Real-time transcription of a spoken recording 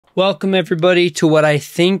Welcome everybody to what I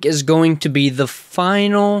think is going to be the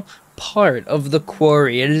final part of the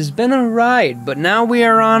Quarry. It has been a ride, but now we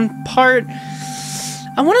are on part,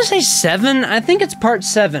 I want to say 7. I think it's part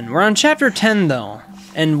 7. We're on chapter 10 though,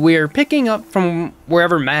 and we're picking up from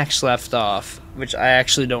wherever Max left off, which I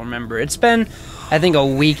actually don't remember. It's been, I think, a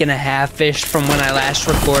week and a half-ish from when I last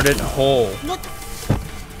recorded. What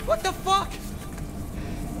the fuck?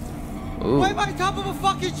 Ooh. Why am I on top of a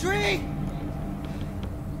fucking tree?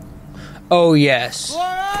 Oh yes.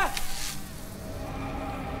 Laura!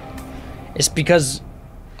 It's because...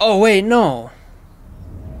 Oh wait, no.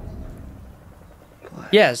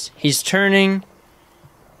 Yes, he's turning...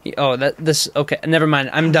 Okay, never mind.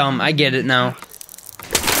 I'm dumb. I get it now.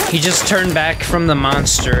 He just turned back from the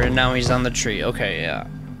monster and now he's on the tree. Okay, yeah.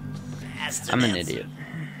 I'm an idiot.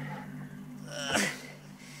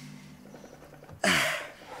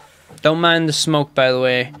 Don't mind the smoke, by the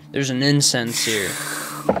way. There's an incense here.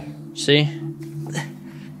 See? Where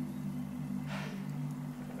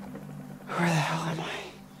the hell am I?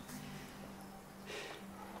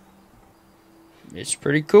 It's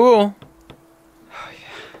pretty cool. Oh yeah.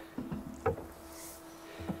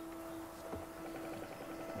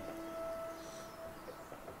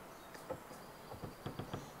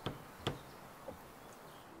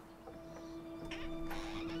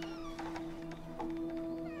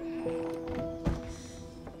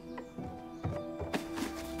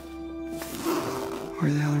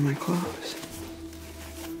 Where the hell are my clothes?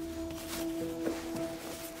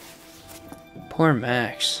 Poor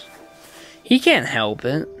Max. He can't help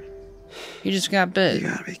it. He just got bit. You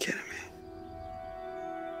gotta be kidding me.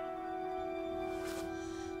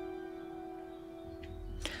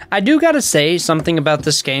 I do gotta say something about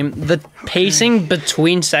this game. The pacing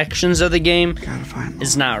between sections of the game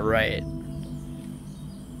is not right.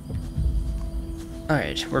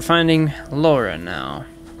 Alright, we're finding Laura now.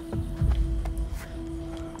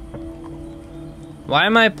 Why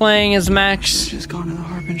am I playing as Max? Just gone to the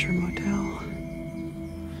Harbinger Motel.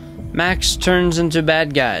 Max turns into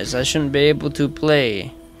bad guys. I shouldn't be able to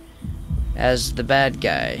play as the bad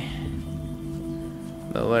guy.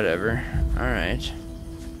 But whatever. Alright.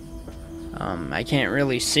 I can't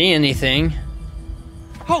really see anything.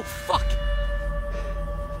 Oh, fuck!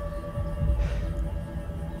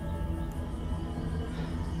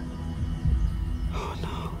 Oh,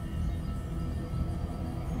 no.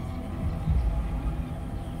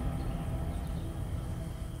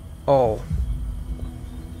 Oh.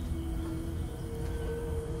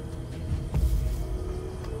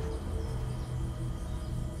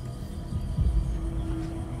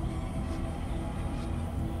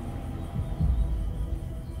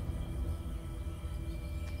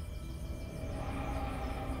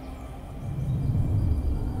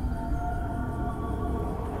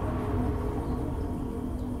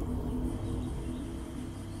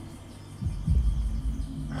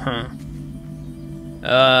 Huh.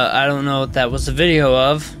 I don't know what that was a video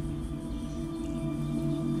of.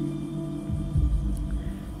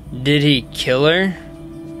 Did he kill her?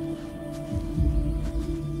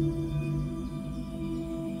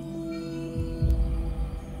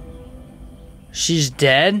 She's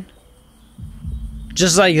dead?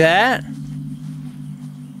 Just like that?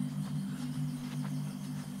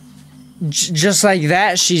 Just like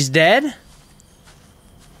that, she's dead?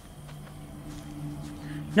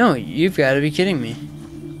 No, you've got to be kidding me.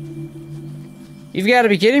 You've got to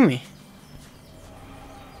be kidding me.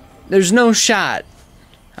 There's no shot.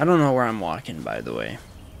 I don't know where I'm walking, by the way.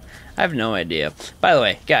 I have no idea. By the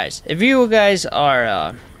way, guys, if you guys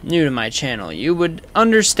are new to my channel, you would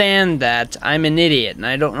understand that I'm an idiot and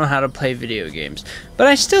I don't know how to play video games. But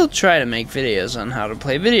I still try to make videos on how to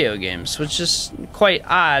play video games, which is quite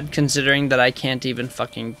odd considering that I can't even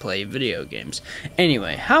fucking play video games.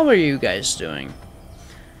 Anyway, how are you guys doing?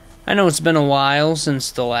 I know it's been a while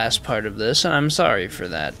since the last part of this, and I'm sorry for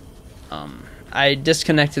that. I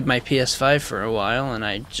disconnected my PS5 for a while, and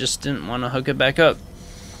I just didn't want to hook it back up.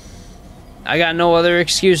 I got no other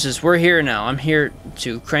excuses. We're here now. I'm here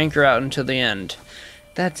to crank her out until the end.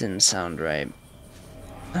 That didn't sound right.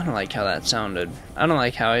 I don't like how that sounded. I don't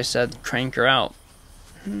like how I said crank her out.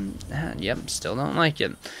 Yep, still don't like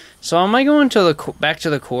it. So am I going to the back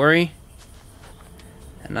to the quarry?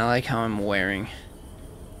 And I like how I'm wearing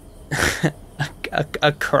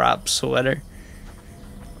a crop sweater.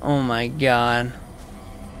 Oh my god.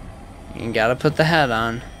 You gotta put the hat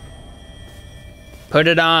on. Put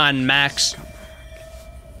it on, Max.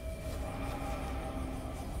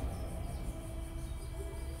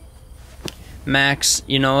 Max,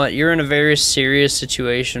 you know what? You're in a very serious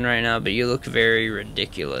situation right now, but you look very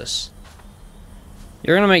ridiculous.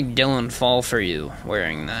 You're gonna make Dylan fall for you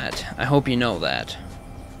wearing that. I hope you know that.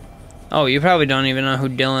 Oh, you probably don't even know who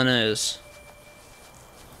Dylan is.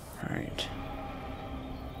 Alright.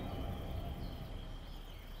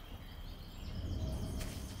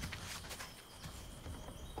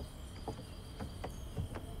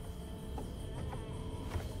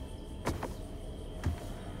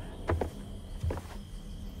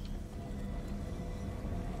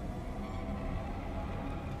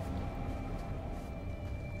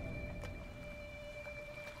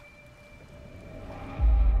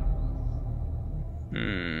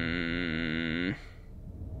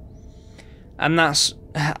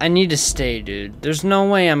 I need to stay, dude. There's no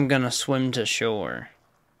way I'm gonna swim to shore.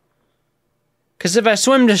 Because if I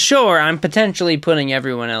swim to shore, I'm potentially putting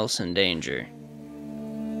everyone else in danger.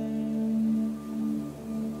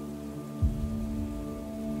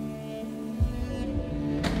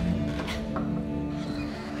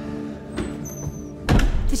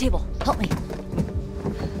 The table, help me.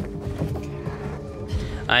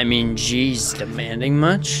 I mean, geez, demanding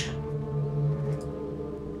much?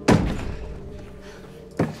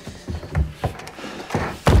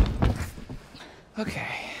 Okay.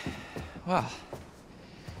 Well,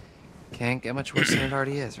 can't get much worse than it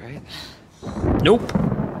already is, right? Nope.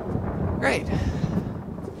 Great.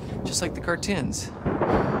 Just like the cartoons.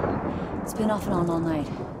 It's been off and on all night.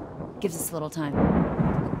 Gives us a little time.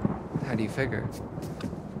 How do you figure?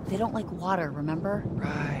 They don't like water, remember?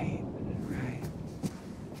 Right.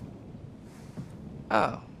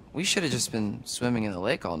 Oh, we should have just been swimming in the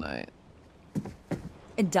lake all night.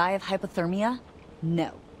 And die of hypothermia?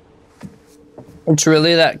 No. It's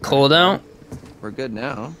really that cold out? We're good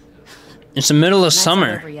now. It's the middle of Night's not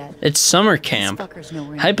summer. over yet. It's summer These camp. fuckers know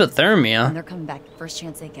we're in. And Hypothermia? they're coming back the first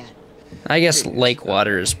chance they get. I guess lake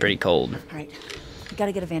water is pretty cold. Alright, we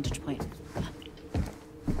gotta get a vantage point.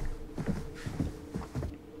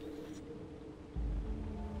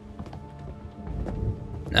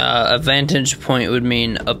 A vantage point would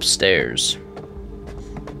mean upstairs.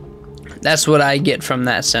 That's what I get from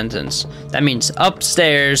that sentence. That means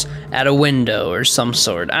upstairs at a window or some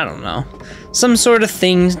sort. I don't know. Some sort of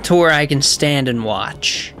thing to where I can stand and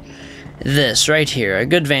watch. This right here, a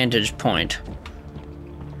good vantage point.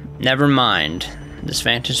 Never mind. This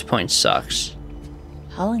vantage point sucks.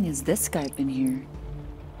 How long has this guy been here?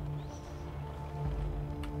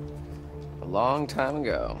 A long time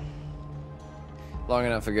ago. Long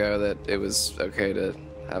enough ago that it was okay to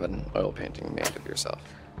have an oil painting made of yourself.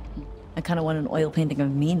 I kinda want an oil painting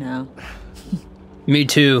of me now. Me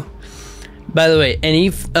too. By the way, any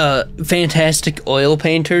fantastic oil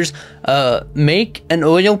painters, make an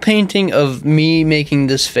oil painting of me making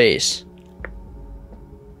this face.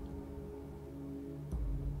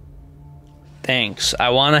 Thanks.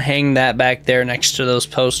 I want to hang that back there next to those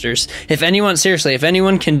posters. If anyone, seriously, if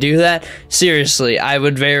anyone can do that, seriously, I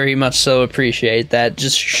would very much so appreciate that.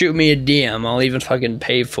 Just shoot me a DM. I'll even fucking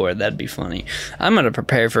pay for it. That'd be funny. I'm gonna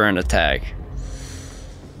prepare for an attack.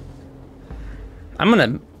 I'm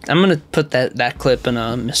gonna put that clip in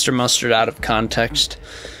a Mr. Mustard out of context,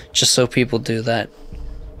 just so people do that.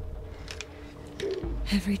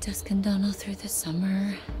 Every dusk and dawn all through the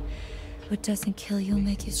summer. What doesn't kill you will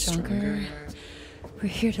make you stronger. We're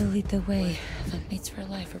here to lead the way. Like mates for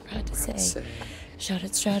life, we're proud to say. Shout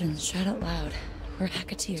at Stratton, shout out loud. We're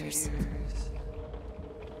Hacketeers.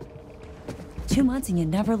 2 months and you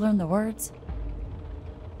never learn the words?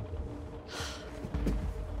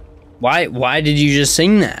 Why did you just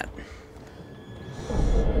sing that?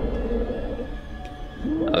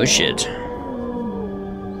 Oh shit.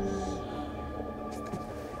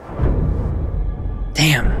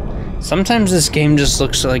 Damn. Sometimes this game just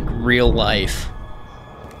looks like real life.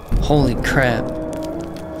 Holy crap.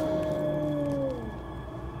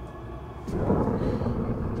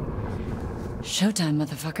 Showtime,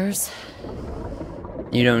 motherfuckers.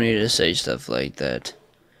 You don't need to say stuff like that.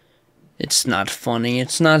 It's not funny,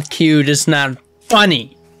 it's not cute, it's not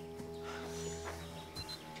funny.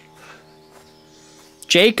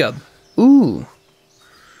 Jacob. Ooh.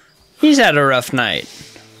 He's had a rough night.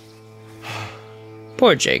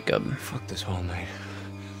 Poor Jacob. Fuck this whole night.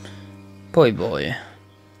 Boy.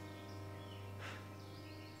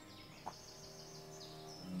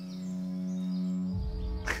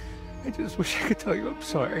 I just wish I could tell you I'm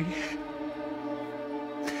sorry.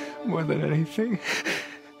 More than anything.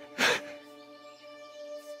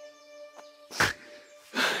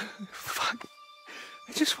 Fuck.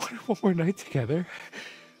 I just wanted one more night together.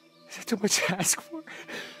 Is that too much to ask for?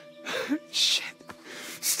 Shit.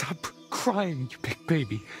 Stop crying, you big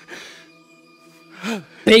baby.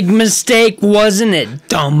 Big mistake, wasn't it,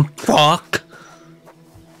 dumb fuck?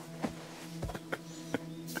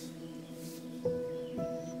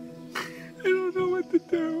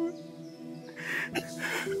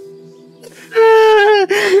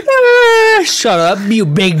 Shut up, you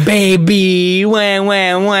big baby. Wah,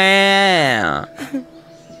 wah, wah.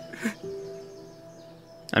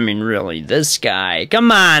 I mean, really, this guy.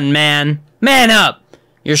 Come on, man. Man up.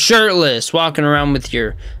 You're shirtless, walking around with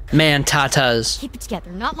your man tatas. Keep it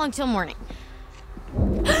together. Not long till morning.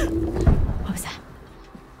 What was that?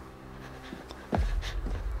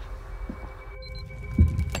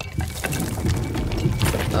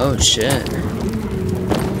 Oh, shit.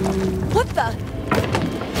 What the?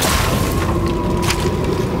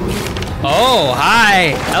 Oh, hi.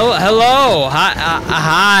 Hello. Hi.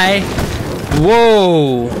 Hi.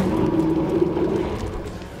 Whoa.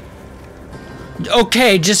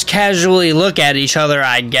 Okay, just casually look at each other,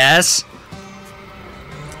 I guess.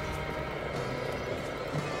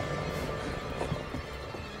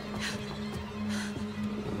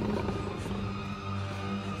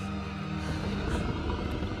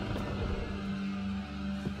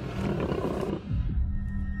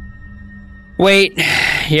 Wait,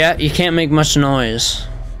 yeah, you can't make much noise.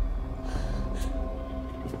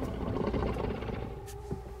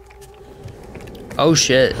 Oh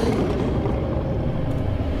shit.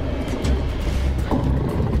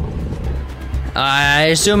 I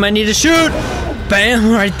assume I need to shoot!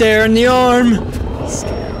 Bam, right there in the arm.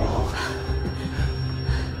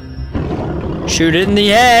 Shoot it in the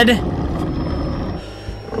head.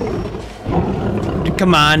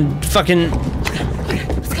 Come on, fucking...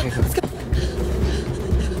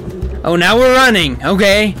 Oh, now we're running.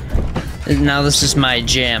 Okay. Now this is my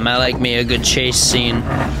jam. I like me a good chase scene.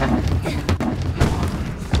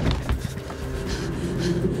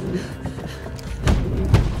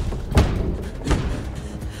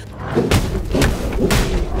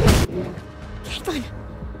 Caitlin!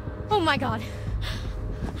 Oh my god.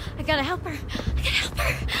 I gotta help her. I gotta help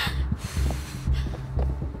her.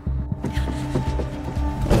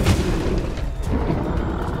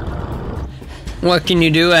 What can you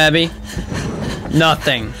do, Abby?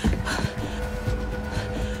 Nothing.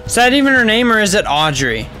 Is that even her name, or is it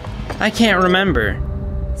Audrey? I can't remember.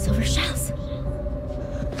 Silver shells.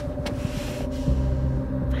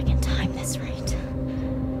 If I can time this right.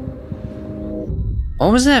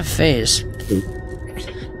 What was that face?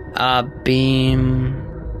 Beam.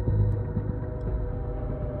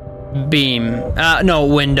 Beam. No,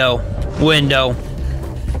 window. Window.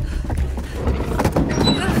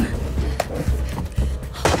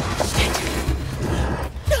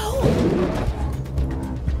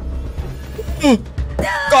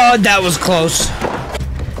 God, that was close.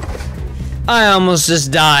 I almost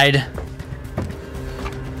just died.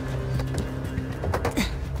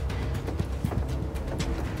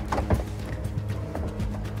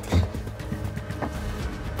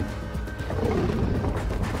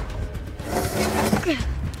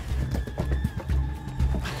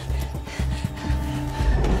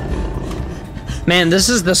 Man, this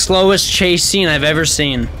is the slowest chase scene I've ever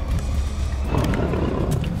seen.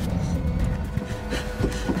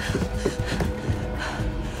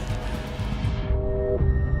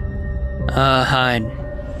 Hide.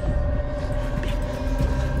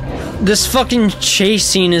 This fucking chase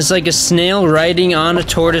scene is like a snail riding on a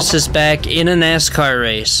tortoise's back in a NASCAR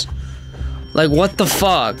race. Like, what the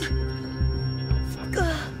fuck?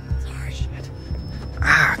 Sorry, shit.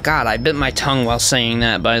 Ah, God, I bit my tongue while saying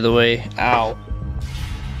that, by the way. Ow.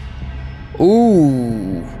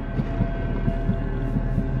 Ooh.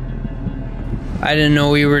 I didn't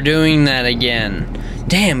know we were doing that again.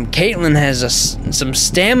 Damn, Caitlin has some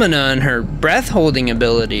stamina in her breath-holding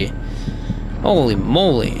ability. Holy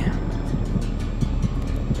moly.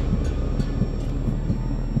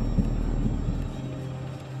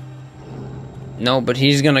 No, but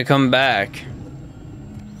he's gonna come back.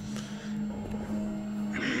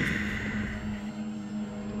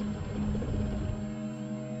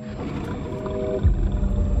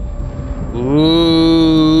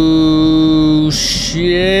 Ooh,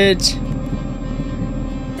 shit.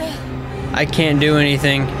 I can't do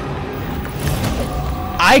anything.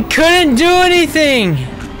 I couldn't do anything!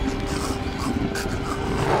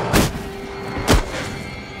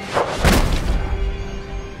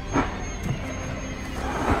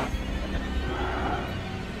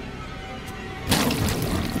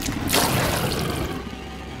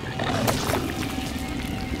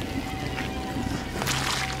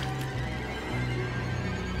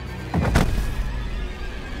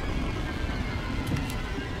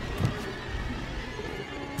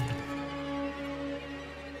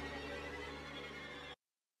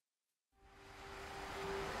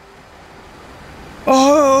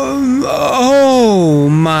 Oh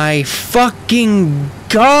my fucking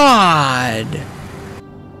God!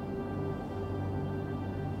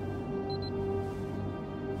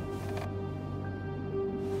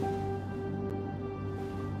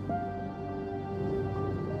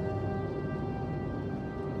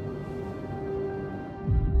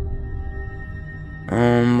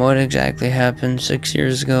 What exactly happened 6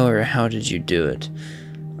 years ago, or how did you do it?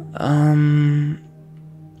 I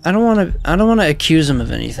don't want to accuse him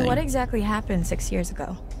of anything. So what exactly happened 6 years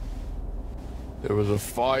ago? There was a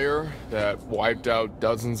fire that wiped out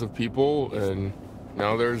dozens of people, and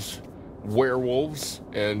now there's werewolves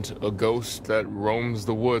and a ghost that roams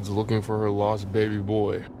the woods looking for her lost baby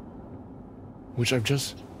boy. Which I've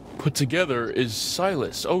just put together is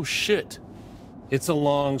Silas. Oh shit. It's a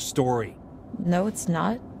long story. No, it's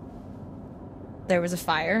not. There was a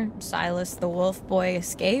fire. Silas the wolf boy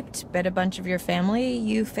escaped, bit a bunch of your family.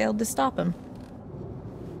 You failed to stop him.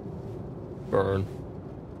 Burn.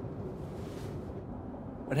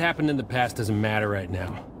 What happened in the past doesn't matter right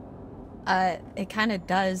now. It kind of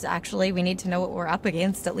does, actually. We need to know what we're up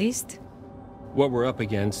against, at least. What we're up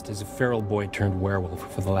against is a feral boy turned werewolf who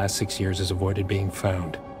for the last 6 years has avoided being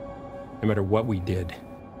found. No matter what we did.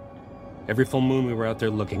 Every full moon we were out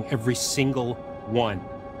there looking. Every single one.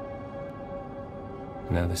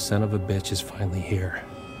 Now the son of a bitch is finally here.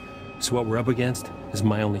 So what we're up against is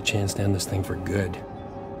my only chance to end this thing for good.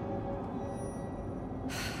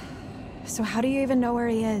 So how do you even know where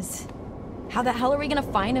he is? How the hell are we gonna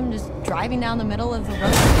find him just driving down the middle of the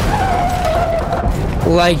road?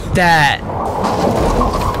 Like that.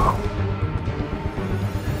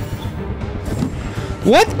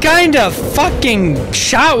 What kind of fucking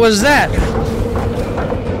shot was that?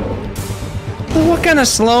 What kind of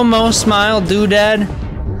slow-mo smile, doodad?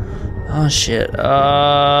 Oh shit.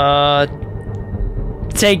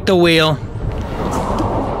 Take the wheel.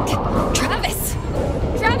 Travis!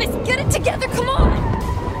 Travis, get it together, come on!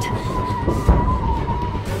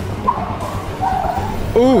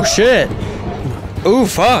 Ooh, shit. Ooh,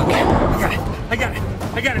 fuck. I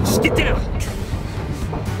got it, just get down.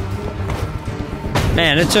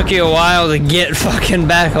 Man, it took you a while to get fucking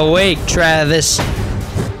back awake, Travis.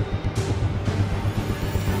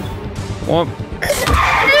 Whoop.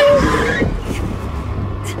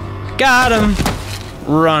 Got him.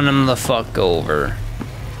 Run him the fuck over.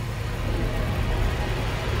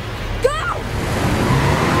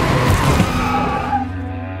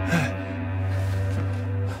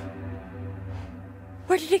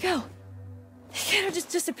 Where did he go? He kind of just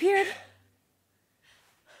disappeared.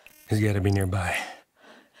 He's gotta be nearby.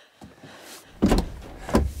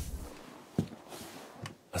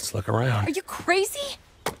 Let's look around. Are you crazy?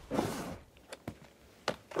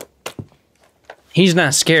 He's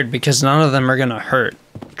not scared because none of them are gonna hurt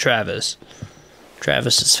Travis.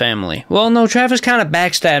 Travis's family. Well, no, Travis kind of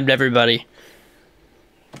backstabbed everybody.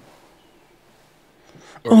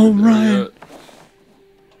 Oh, Ryan.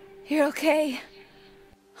 You're okay.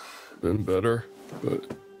 Been better,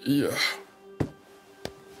 but yeah.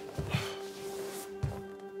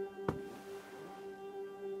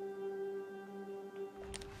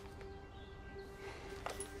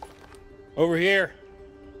 Over here.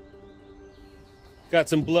 Got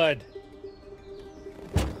some blood.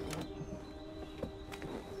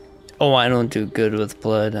 Oh, I don't do good with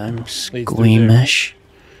blood. I'm Leads through squeamish.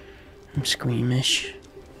 I'm squeamish.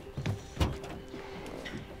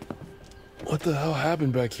 What the hell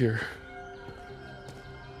happened back here?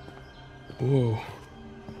 Whoa.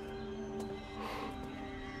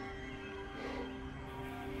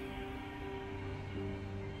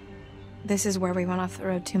 This is where we went off the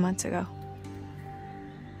road 2 months ago.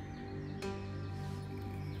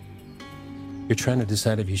 You're trying to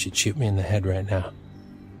decide if you should shoot me in the head right now.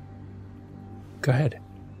 Go ahead.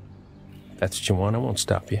 If that's what you want, I won't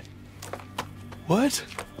stop you. What?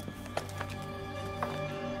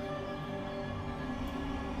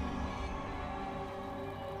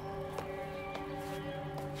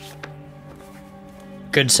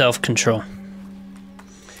 Good self-control.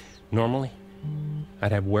 Normally,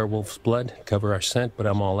 I'd have werewolf's blood cover our scent, but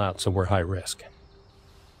I'm all out, so we're high risk.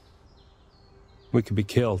 We could be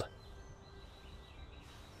killed.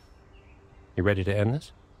 You ready to end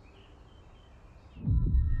this?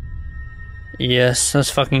 Yes,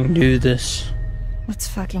 let's fucking do this. Let's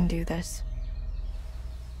fucking do this.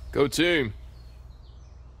 Go team.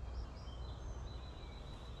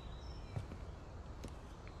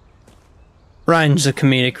 Ryan's a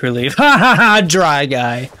comedic relief. Ha ha ha! Dry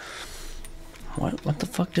guy. What the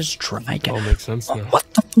fuck does dry guy? All makes sense now.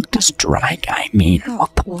 What the fuck does dry guy mean?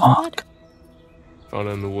 What the fuck? Found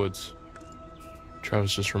it in the woods.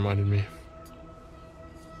 Travis just reminded me.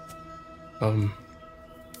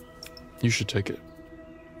 You should take it.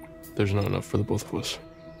 There's not enough for the both of us.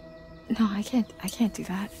 No, I can't do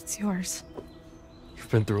that. It's yours. You've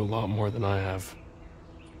been through a lot more than I have.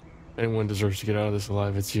 If anyone deserves to get out of this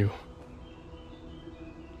alive, it's you.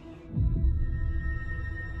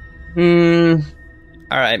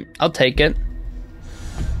 Alright, I'll take it.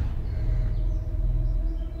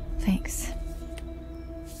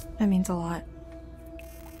 That means a lot.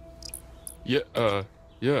 Yeah,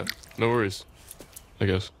 no worries. I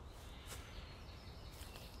guess.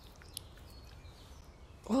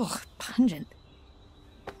 Ugh, pungent.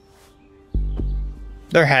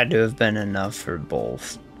 There had to have been enough for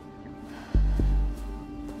both.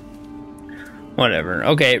 Whatever.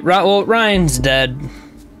 Okay, well, Ryan's dead.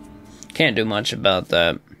 Can't do much about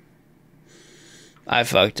that. I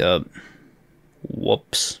fucked up.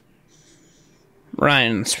 Whoops.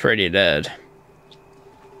 Ryan's pretty dead.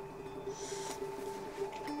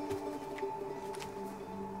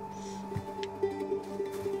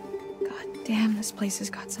 God damn, this place has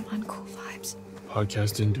got some uncool vibes.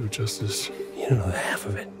 Podcast didn't do it justice. You don't know the half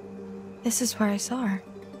of it. This is where I saw her.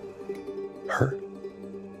 Her?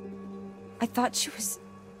 I thought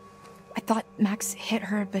Max hit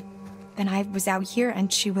her, but then I was out here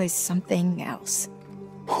and she was something else.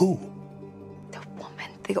 Who?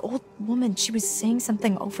 The old woman, she was saying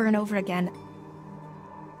something over and over again.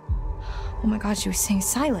 Oh my god, she was saying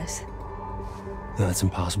Silas. No, that's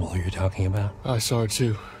impossible who you're talking about. I saw her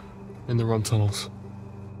too. In the run tunnels.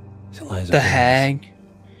 It's Eliza The Burns, hag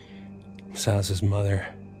Silas's mother.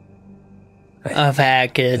 of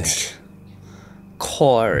Hackett's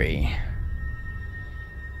Quarry.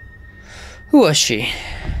 Who was she?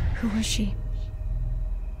 Who was she?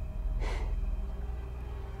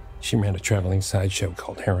 She ran a traveling sideshow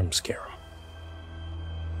called Harem Scarum.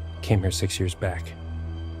 Came here 6 years back.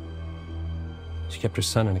 She kept her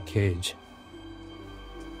son in a cage.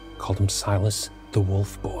 Called him Silas the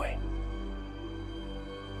Wolf Boy.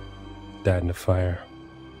 Died in a fire.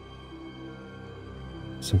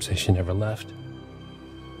 Some say she never left.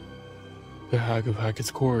 The hag of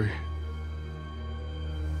Hackett's Quarry.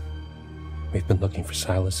 We've been looking for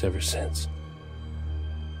Silas ever since.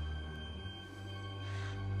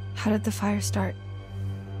 How did the fire start?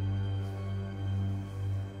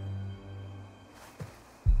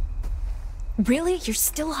 Really? You're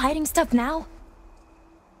still hiding stuff now?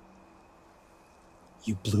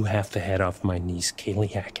 You blew half the head off my niece,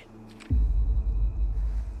 Kaylee Hackett.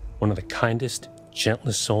 One of the kindest,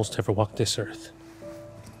 gentlest souls to ever walk this earth.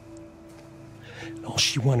 And all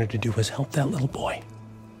she wanted to do was help that little boy.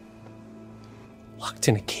 Locked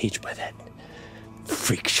in a cage by that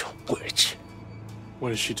freak show witch. What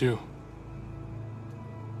did she do?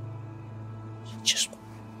 She just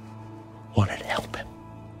wanted to help him.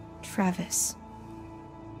 Travis.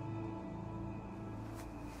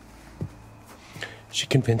 She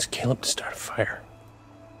convinced Caleb to start a fire.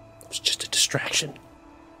 It was just a distraction.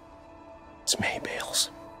 Some hay bales.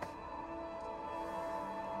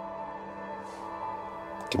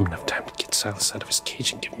 Give him enough time to get Silas out of his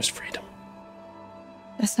cage and give him his freedom.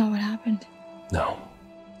 That's not what happened. No.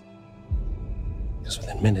 Because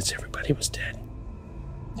within minutes, everybody was dead.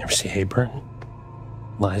 You ever see Hayburn?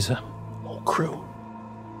 Liza? Whole crew.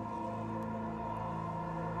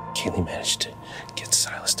 Kaylee managed to get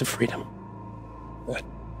Silas to freedom. But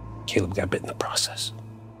Caleb got bit in the process.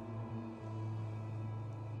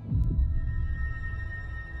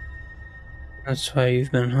 That's why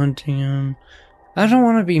you've been hunting him. I don't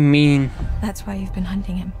want to be mean. That's why you've been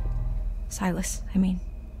hunting him. Silas, I mean.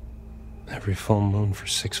 Every full moon for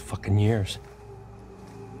 6 fucking years.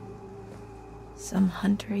 Some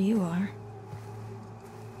hunter you are.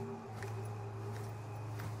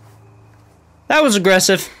 That was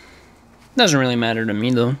aggressive. Doesn't really matter to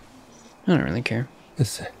me, though. I don't really care.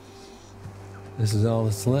 This is all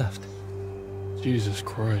that's left. Jesus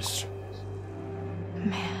Christ.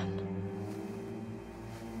 Man.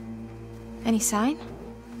 Any sign?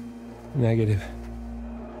 Negative.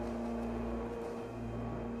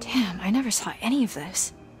 Damn, I never saw any of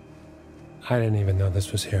this. I didn't even know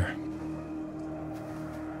this was here.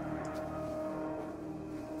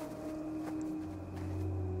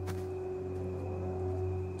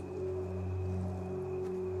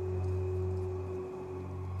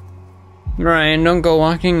 Ryan, don't go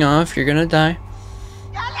walking off. You're gonna die.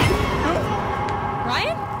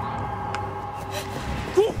 Ryan?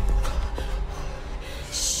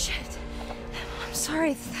 Shit. I'm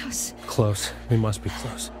sorry, that was... Close. We must be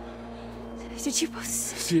close. Did you both...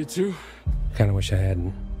 See it too? Kinda wish I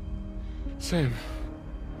hadn't. Same.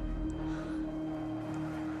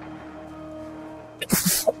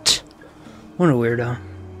 What a weirdo.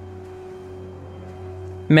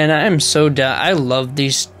 Man, I am so down. I love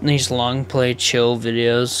these long play chill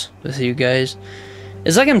videos with you guys.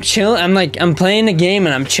 It's like I'm chilling. I'm playing a game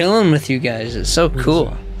and I'm chilling with you guys. It's so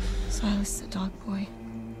cool. Silas the dog boy.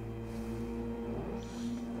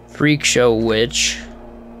 Freak show witch.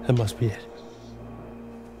 That must be it.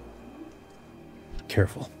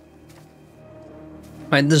 Careful.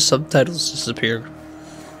 Why'd the subtitles disappear?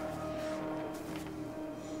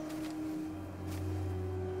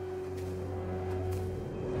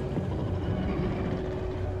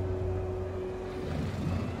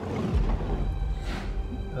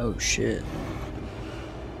 Oh shit.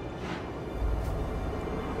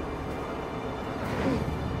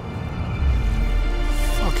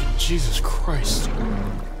 Fucking Jesus Christ.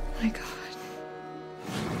 My God.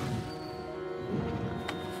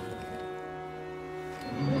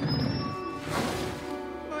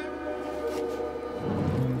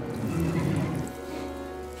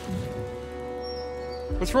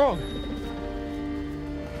 What's wrong?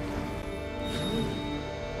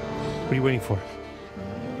 What are you waiting for?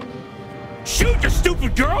 Shoot, you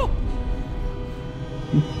stupid girl!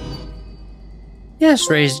 Yes,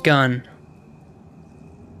 raised gun.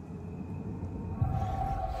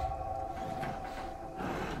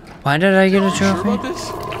 Why did I get a Sure trophy? about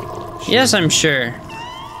this? Yes, I'm sure.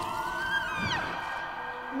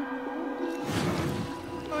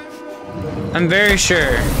 I'm very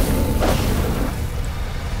sure.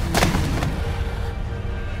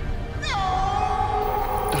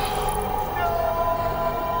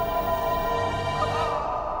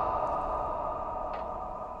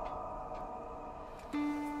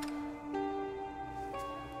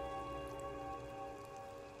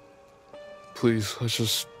 Please,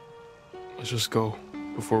 let's just go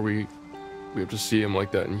before we have to see him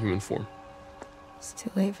like that in human form. It's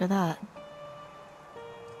too late for that.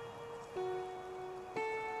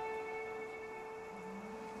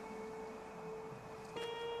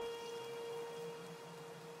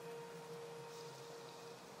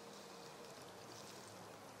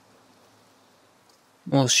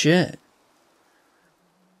 Well, shit.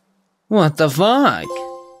 What the fuck?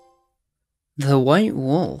 The White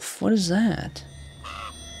Wolf. What is that?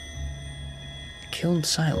 Killed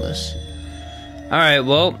Silas. Alright,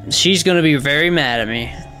 well, she's gonna be very mad at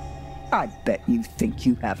me. I bet you think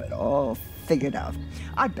you have it all figured out.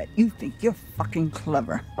 I bet you think you're fucking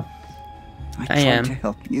clever. I tried to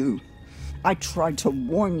help you. I tried to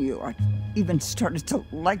warn you. I even started to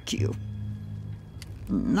like you.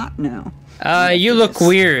 Not now. You look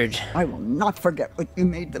weird. I will not forget what you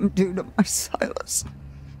made them do to my Silas.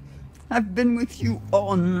 I've been with you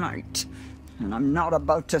all night, and I'm not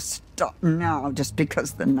about to stop now just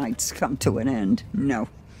because the night's come to an end. No.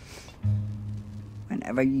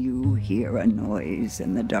 Whenever you hear a noise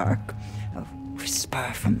in the dark, a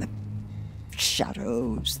whisper from the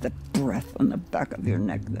shadows, the breath on the back of your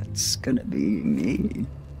neck, that's gonna be me.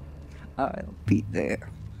 I'll be there.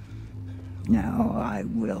 Now I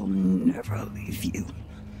will never leave you.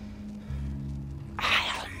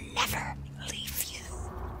 I'll never leave you.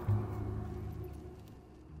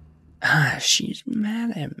 Ah, she's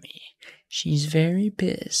mad at me. She's very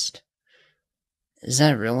pissed. Is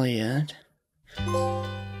that really it?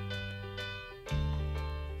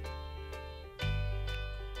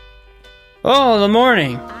 Oh, the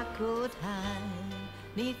morning.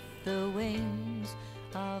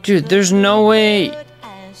 Dude, there's no way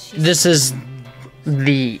this is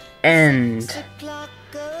the end.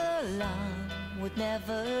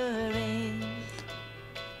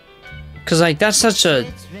 Cause like that's such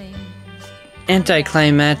a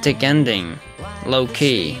anticlimactic ending, low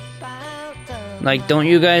key. Like, don't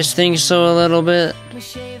you guys think so a little bit?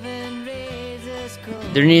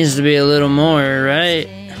 There needs to be a little more, right?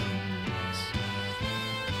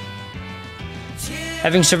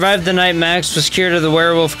 Having survived the night, Max was cured of the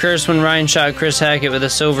werewolf curse when Ryan shot Chris Hackett with a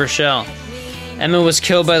silver shell. Emma was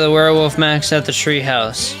killed by the werewolf Max at the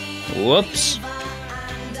treehouse. Whoops.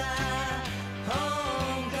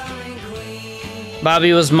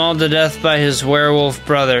 Bobby was mauled to death by his werewolf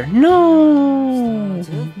brother. No!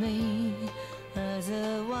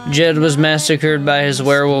 Jed was massacred by his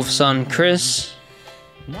werewolf son, Chris.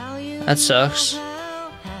 That sucks.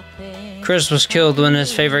 Chris was killed when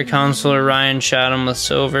his favorite counselor, Ryan, shot him with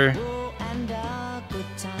silver.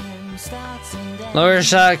 Laura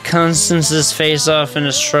shot Constance's face off in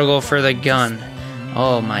a struggle for the gun.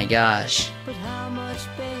 Oh my gosh.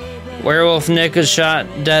 Werewolf Nick was shot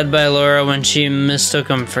dead by Laura when she mistook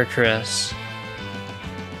him for Chris.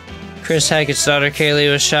 Chris Hackett's daughter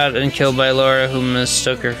Kaylee was shot and killed by Laura, who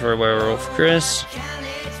mistook her for Werewolf Chris.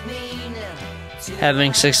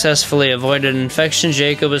 Having successfully avoided infection,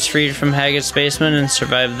 Jacob was freed from Hackett's basement and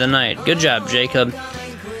survived the night. Good job, Jacob.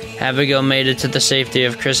 Abigail made it to the safety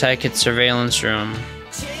of Chris Hackett's surveillance room.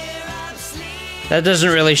 That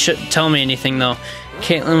doesn't really tell me anything, though.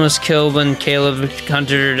 Caitlin was killed when Caleb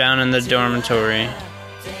hunted her down in the dormitory.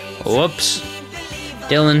 Whoops.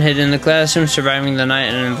 Dylan hid in the classroom, surviving the night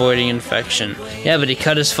and avoiding infection. Yeah, but he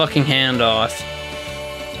cut his fucking hand off.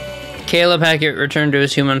 Caleb Hackett returned to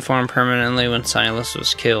his human form permanently when Silas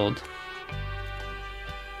was killed.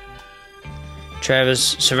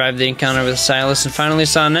 Travis survived the encounter with Silas and finally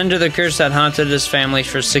saw an end to the curse that haunted his family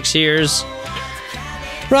for 6 years.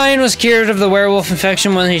 Ryan was cured of the werewolf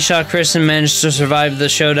infection when he shot Chris and managed to survive the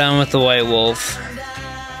showdown with the white wolf.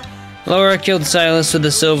 Laura killed Silas with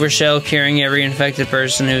a silver shell, curing every infected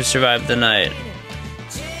person who survived the night.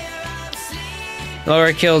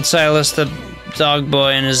 Laura killed Silas the dog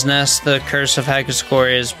boy in his nest. The curse of Hackett's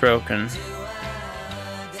Quarry is broken.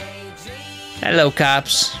 Hello,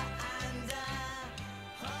 cops.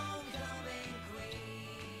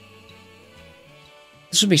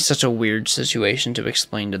 This would be such a weird situation to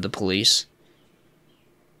explain to the police.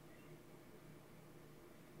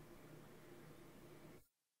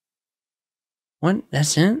 What?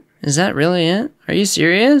 That's it? Is that really it? Are you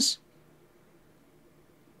serious?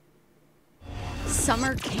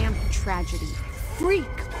 Summer camp tragedy. Freak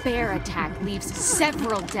bear attack leaves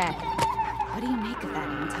several dead. What do you make of that,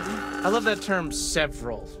 Anton? I love that term,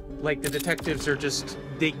 several. Like, the detectives are just,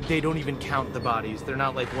 they don't even count the bodies. They're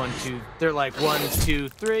not like 1, 2, they're like 1, 2,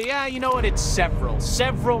 3. Yeah, you know what? It's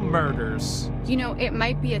several murders. You know, it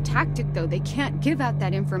might be a tactic, though. They can't give out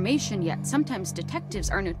that information yet. Sometimes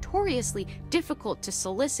detectives are notoriously difficult to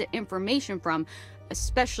solicit information from,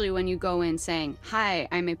 especially when you go in saying, "Hi,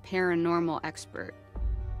 I'm a paranormal expert."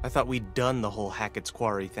 I thought we'd done the whole Hackett's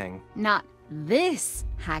Quarry thing. Not this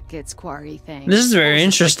Hackett's Quarry thing. This is very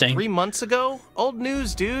interesting. Like 3 months ago? Old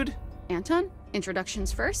news, dude. Anton,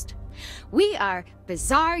 introductions first. We are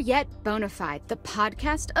Bizarre Yet Bonafide, the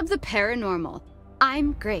podcast of the paranormal.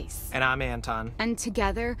 I'm Grace. And I'm Anton. And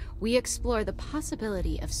together, we explore the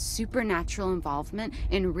possibility of supernatural involvement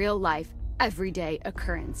in real life, everyday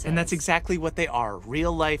occurrences. And that's exactly what they are,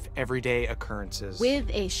 real life, everyday occurrences. With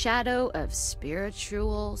a shadow of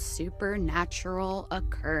spiritual, supernatural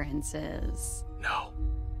occurrences. No.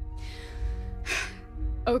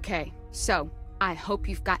 Okay, so I hope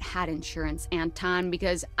you've got hat insurance, Anton,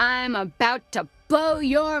 because I'm about to blow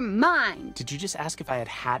your mind. Did you just ask if I had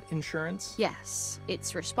hat insurance? Yes,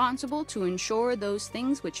 it's responsible to insure those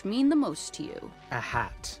things which mean the most to you. A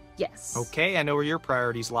hat. Yes. Okay, I know where your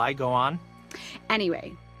priorities lie. Go on.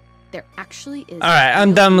 Anyway, there actually is... Alright,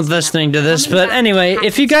 I'm done with listening to this, but anyway,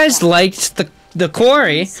 if you guys liked the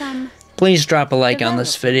Quarry, please drop a like on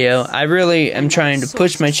this video. I really am trying to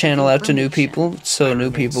push my channel out to new people, so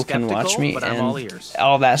new people can watch me and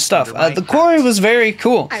all that stuff. The Quarry was very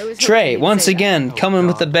cool. Trey, once again, coming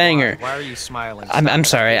with a banger. Why are you smiling? I'm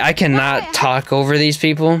sorry, I cannot talk over these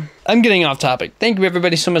people. I'm getting off topic. Thank you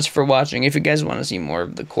everybody so much for watching. If you guys want to see more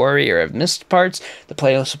of the Quarry or have missed parts, the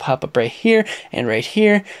playlist will pop up right here and right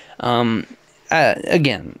here.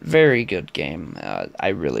 Again, very good game. I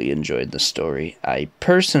really enjoyed the story. I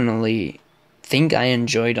personally think I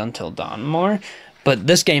enjoyed Until Dawn more, but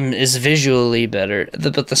this game is visually better.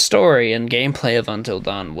 But the story and gameplay of Until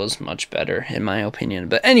Dawn was much better, in my opinion.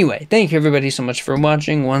 But anyway, thank you everybody so much for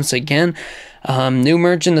watching once again. New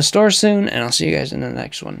merch in the store soon, and I'll see you guys in the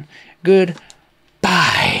next one.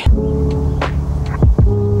 Goodbye.